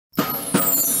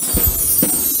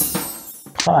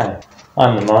Hi,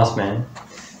 I'm the Moss Man,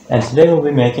 and today we'll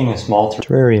be making a small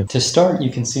terrarium. To start,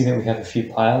 you can see that we have a few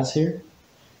piles here,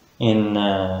 in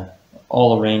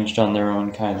all arranged on their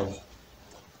own kind of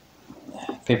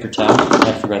paper towel.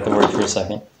 I forgot the word for a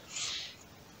second.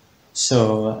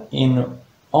 So,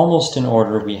 almost in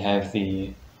order, we have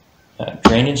the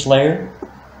drainage layer,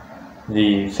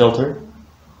 the filter,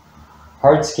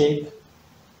 hardscape,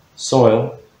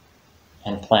 soil,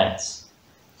 and plants.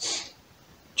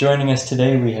 Joining us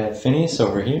today, we have Phineas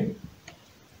over here,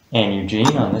 and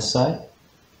Eugene on this side.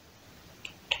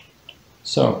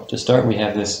 So, to start, we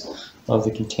have this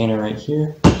lovely container right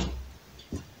here.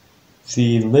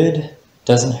 The lid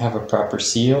doesn't have a proper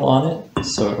seal on it,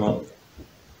 so it won't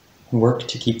work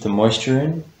to keep the moisture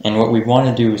in. And what we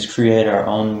want to do is create our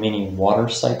own mini water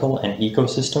cycle and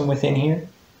ecosystem within here.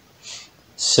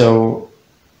 So,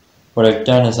 what I've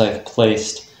done is I've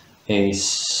placed a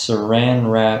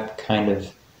saran wrap kind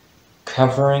of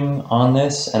covering on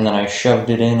this, and then I shoved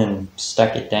it in and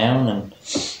stuck it down, and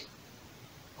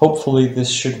hopefully this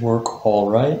should work all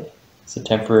right. It's a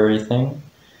temporary thing.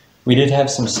 We did have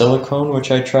some silicone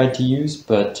which I tried to use,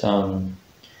 but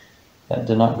that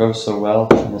did not go so well,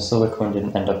 and the silicone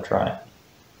didn't end up drying.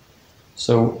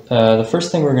 So the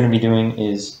first thing we're going to be doing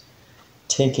is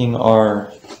taking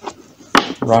our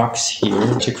rocks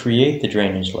here to create the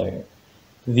drainage layer.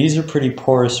 These are pretty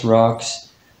porous rocks.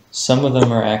 Some of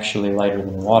them are actually lighter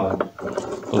than water,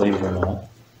 believe it or not.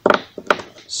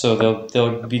 So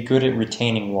they'll be good at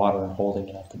retaining water and holding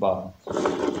it at the bottom.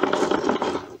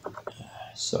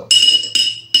 So I'm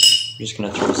just going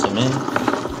to throw some in.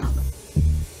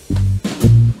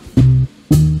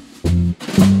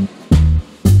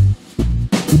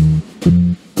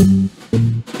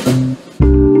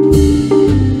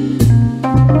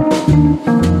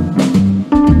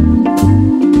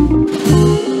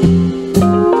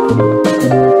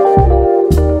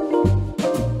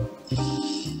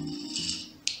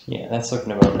 Yeah, that's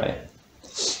looking about right.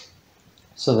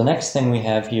 So the next thing we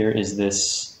have here is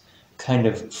this kind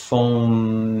of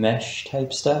foam mesh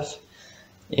type stuff.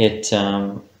 It's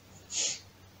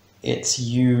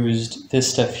used,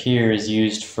 this stuff here is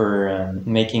used for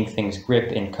making things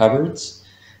grip in cupboards.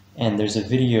 And there's a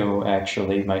video,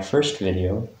 actually, my first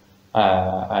video.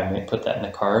 I may put that in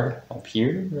the card up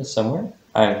here or somewhere.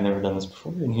 I've never done this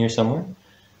before, in here somewhere.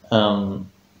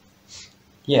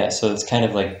 Yeah, so it's kind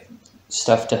of like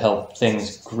stuff to help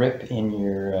things grip in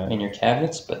your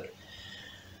cabinets, but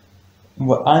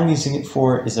what I'm using it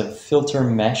for is a filter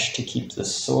mesh to keep the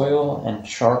soil and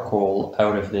charcoal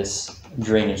out of this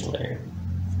drainage layer.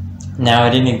 Now, I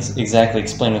didn't exactly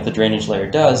explain what the drainage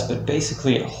layer does, but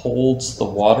basically it holds the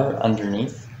water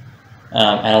underneath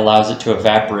and allows it to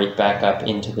evaporate back up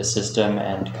into the system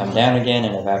and come down again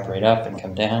and evaporate up and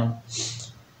come down.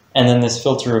 And then this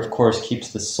filter, of course,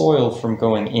 keeps the soil from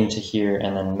going into here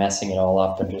and then messing it all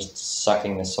up and just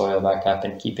sucking the soil back up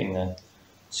and keeping the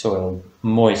soil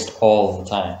moist all the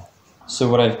time. So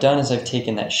what I've done is I've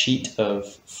taken that sheet of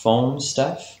foam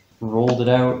stuff, rolled it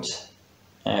out,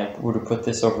 and I would have put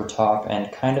this over top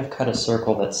and kind of cut a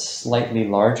circle that's slightly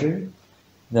larger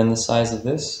than the size of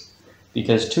this,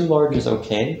 because too large is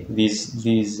okay. The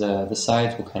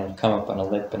sides will kind of come up on a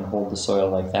lip and hold the soil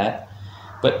like that.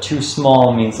 But too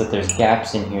small means that there's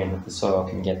gaps in here that the soil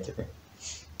can get through.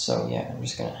 So yeah, I'm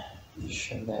just going to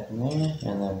shove that in there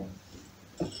and then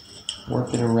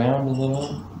work it around a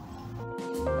little.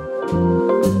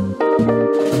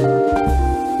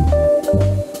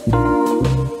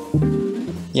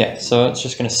 Yeah, so it's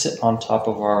just going to sit on top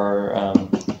of our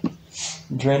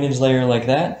drainage layer like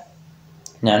that.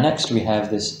 Now next we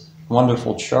have this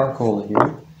wonderful charcoal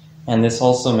here, and this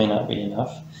also may not be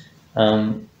enough.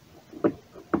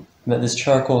 But this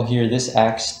charcoal here, this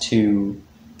acts to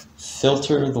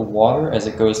filter the water as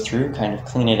it goes through, kind of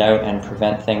clean it out and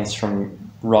prevent things from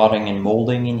rotting and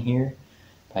molding in here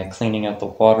by cleaning out the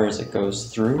water as it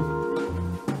goes through.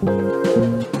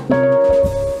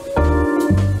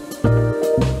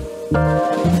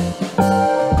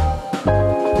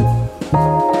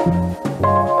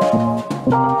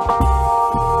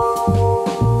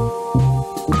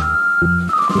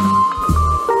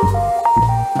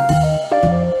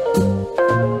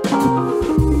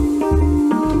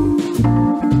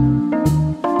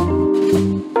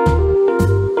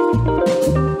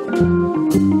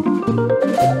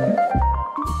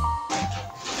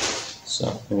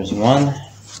 So there's 1,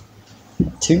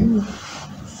 2.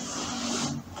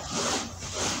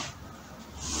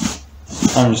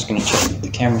 I'm just going to check if the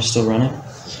camera's still running.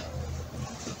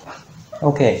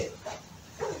 Okay.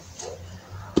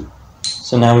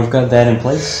 So now we've got that in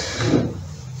place.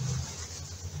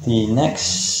 The next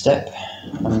step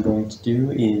I'm going to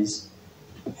do is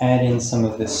add in some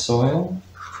of this soil.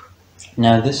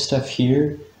 Now this stuff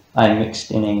here I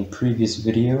mixed in a previous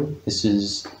video. This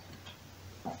is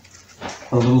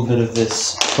a little bit of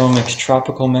this Promix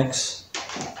Tropical Mix,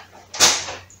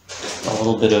 a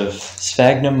little bit of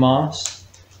sphagnum moss,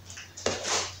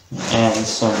 and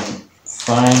some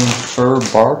fine fir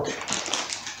bark.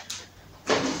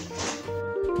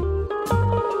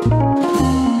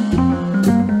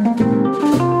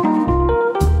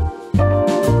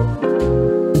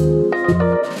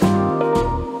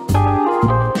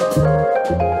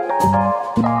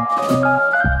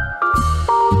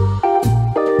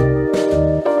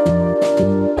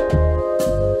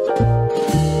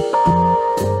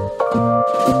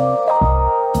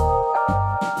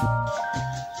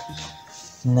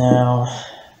 Now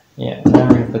we're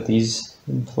going to put these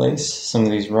in place, some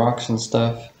of these rocks and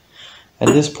stuff.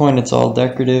 At this point it's all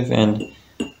decorative, and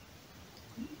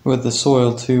with the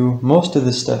soil too, most of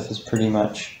this stuff is pretty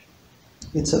much,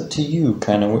 it's up to you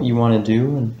kind of what you want to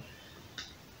do. And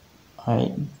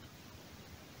I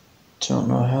don't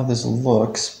know how this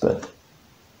looks, but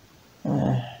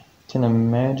I can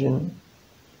imagine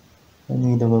I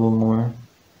need a little more.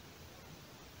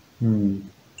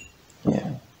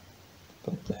 Yeah,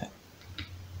 about that.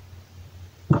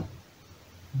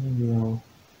 Maybe I'll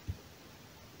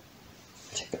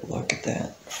take a look at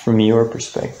that from your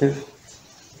perspective.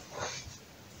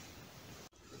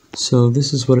 So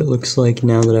this is what it looks like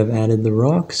now that I've added the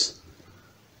rocks.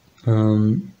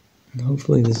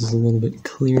 Hopefully this is a little bit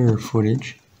clearer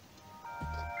footage.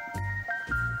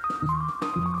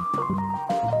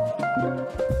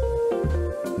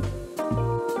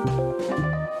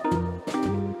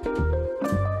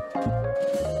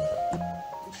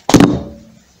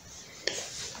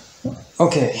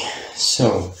 Okay,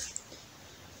 so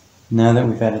now that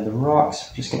we've added the rocks,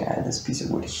 I'm just going to add this piece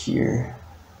of wood here.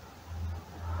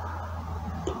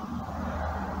 A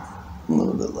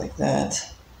little bit like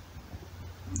that.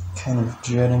 Kind of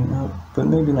jutting up, but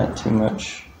maybe not too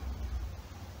much.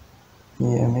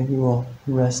 Yeah, maybe we'll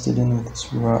rest it in with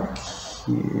this rock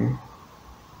here.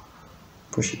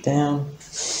 Push it down.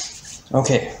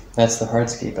 Okay, that's the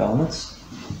hardscape elements.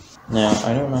 Now,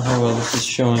 I don't know how well this is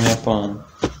showing up on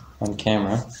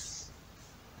camera,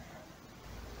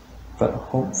 but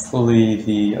hopefully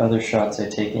the other shots I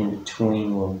take in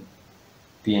between will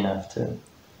be enough to.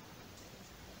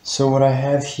 So what I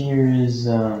have here is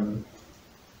I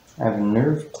have a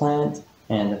nerve plant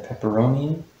and a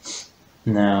peperonia.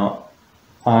 Now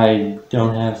I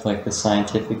don't have like the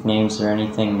scientific names or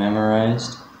anything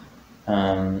memorized,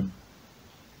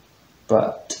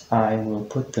 but I will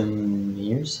put them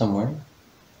here somewhere,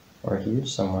 or here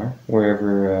somewhere,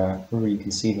 wherever you can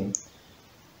see them.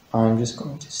 I'm just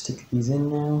going to stick these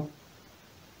in now,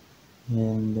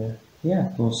 and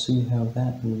yeah, we'll see how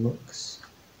that looks.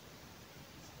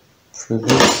 For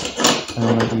this,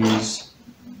 I'm going to use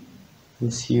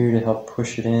this here to help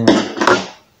push it in,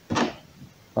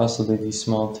 possibly these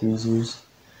small tweezers.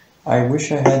 I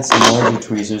wish I had some larger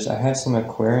tweezers. I have some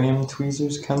aquarium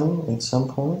tweezers coming at some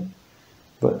point,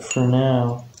 but for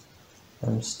now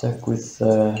I'm stuck with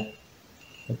a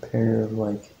pair of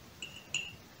like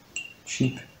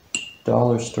cheap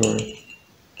dollar store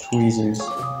tweezers.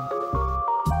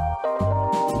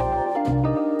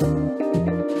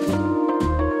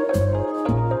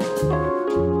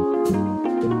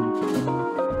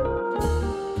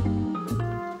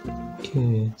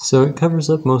 Okay, so it covers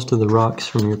up most of the rocks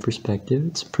from your perspective.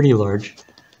 It's a pretty large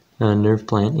nerve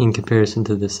plant in comparison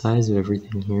to the size of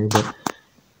everything here, but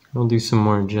I'll do some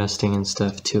more adjusting and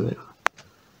stuff to it.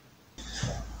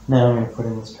 Now I'm going to put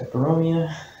in this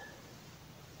peperonia,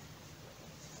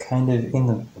 kind of in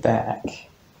the back.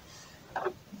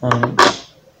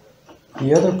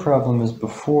 The other problem is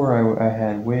before I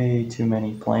had way too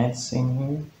many plants in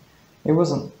here. It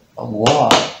wasn't a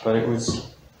lot, but it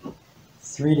was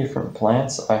 3 different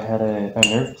plants. I had a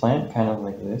nerve plant kind of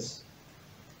like this.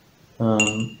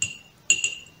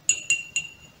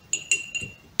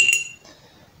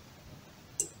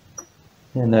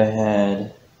 And I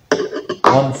had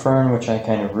one fern which I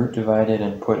kind of root divided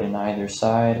and put in either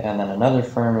side, and then another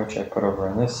fern which I put over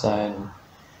on this side.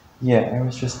 Yeah,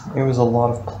 it was a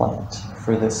lot of plant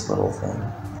for this little thing.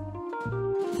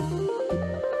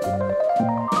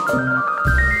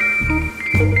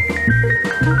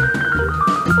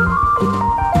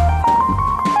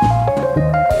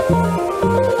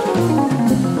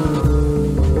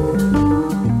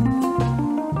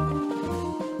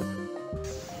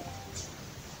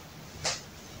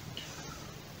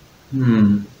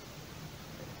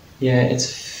 Yeah,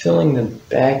 it's filling the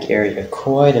back area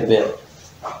quite a bit.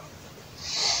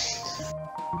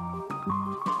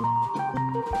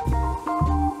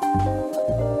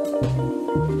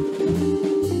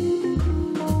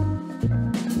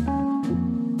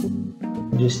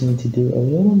 just need to do a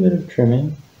little bit of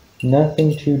trimming,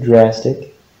 nothing too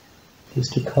drastic,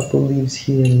 just a couple leaves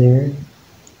here and there,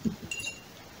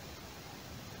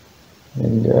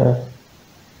 and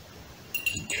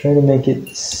try to make it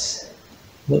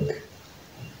look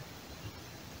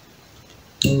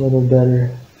a little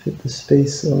better, fit the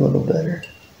space a little better.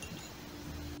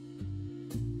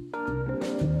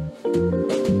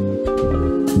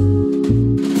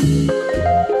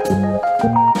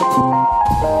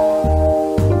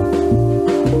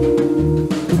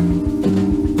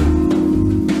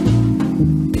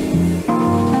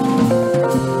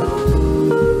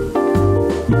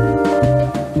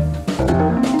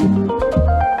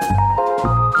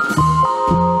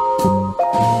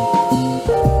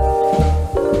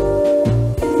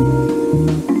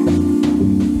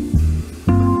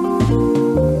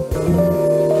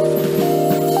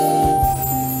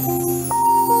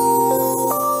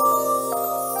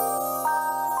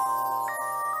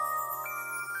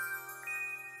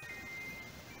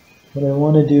 What I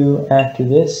want to do after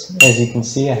this, as you can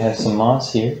see, I have some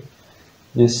moss here.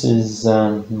 This is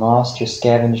moss just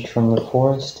scavenged from the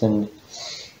forest, and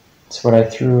it's what I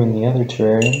threw in the other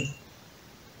terrarium,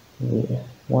 the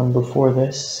one before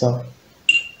this. So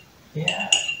yeah,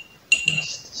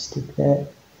 just stick that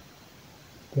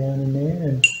down in there,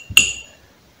 and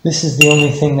this is the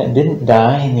only thing that didn't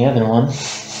die in the other one.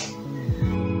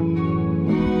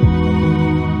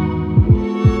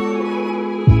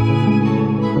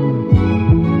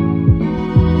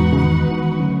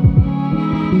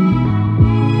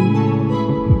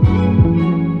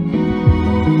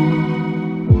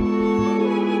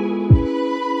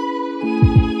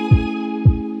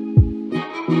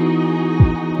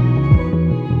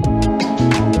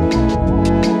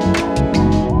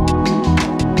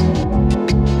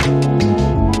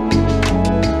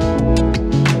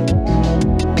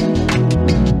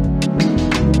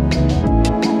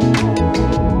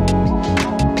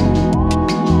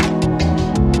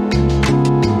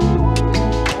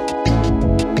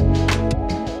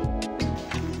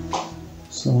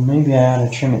 So maybe I ought to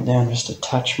trim it down just a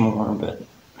touch more, but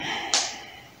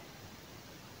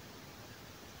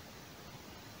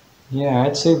yeah,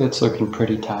 I'd say that's looking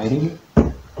pretty tidy,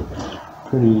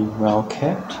 pretty well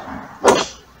kept.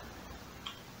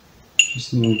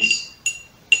 Just needs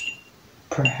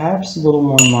perhaps a little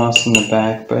more moss in the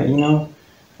back, but you know,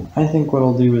 I think what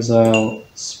I'll do is I'll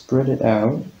spread it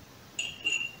out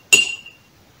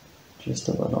just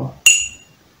a little,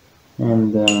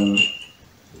 and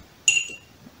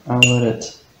I'll let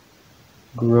it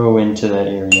grow into that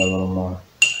area a little more.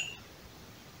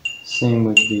 Same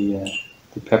with the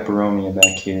peperonia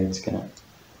back here. It's gonna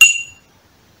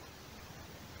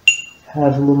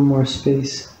have a little more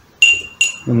space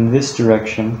in this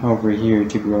direction over here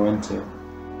to grow into.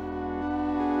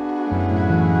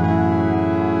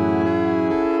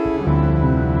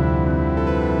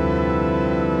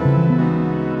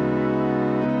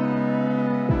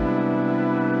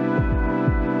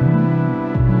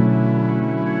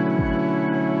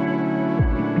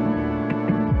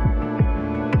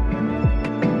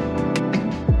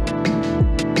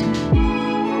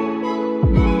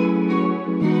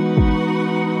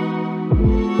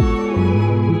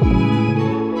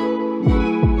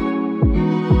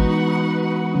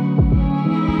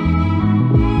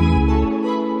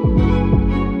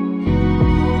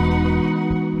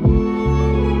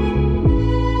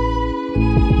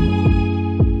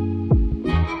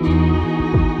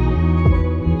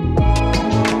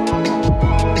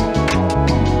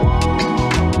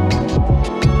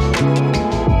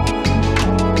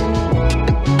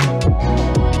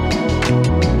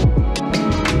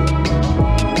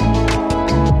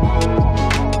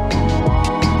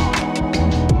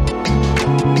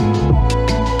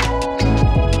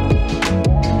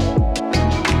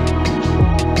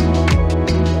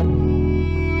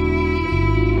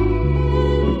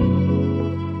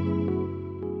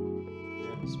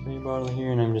 Bottle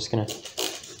here, and I'm just gonna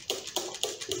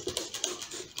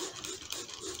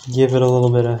give it a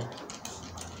little bit of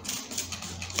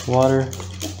water.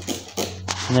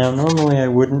 Now normally I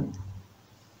wouldn't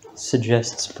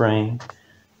suggest spraying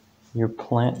your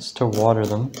plants to water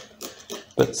them,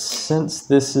 but since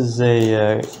this is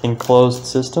a enclosed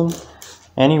system,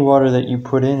 any water that you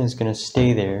put in is going to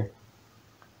stay there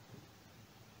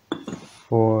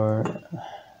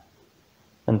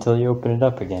until you open it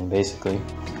up again, basically.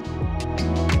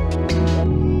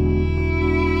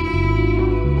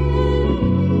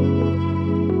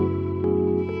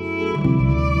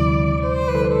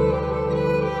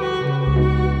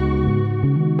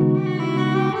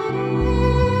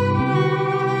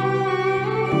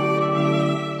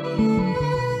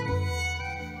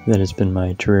 that has been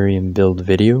my terrarium build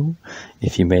video.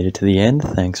 If you made it to the end,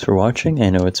 thanks for watching. I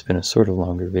know it's been a sort of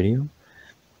longer video.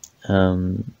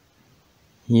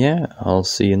 Yeah, I'll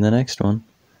see you in the next one.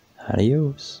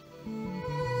 Adios.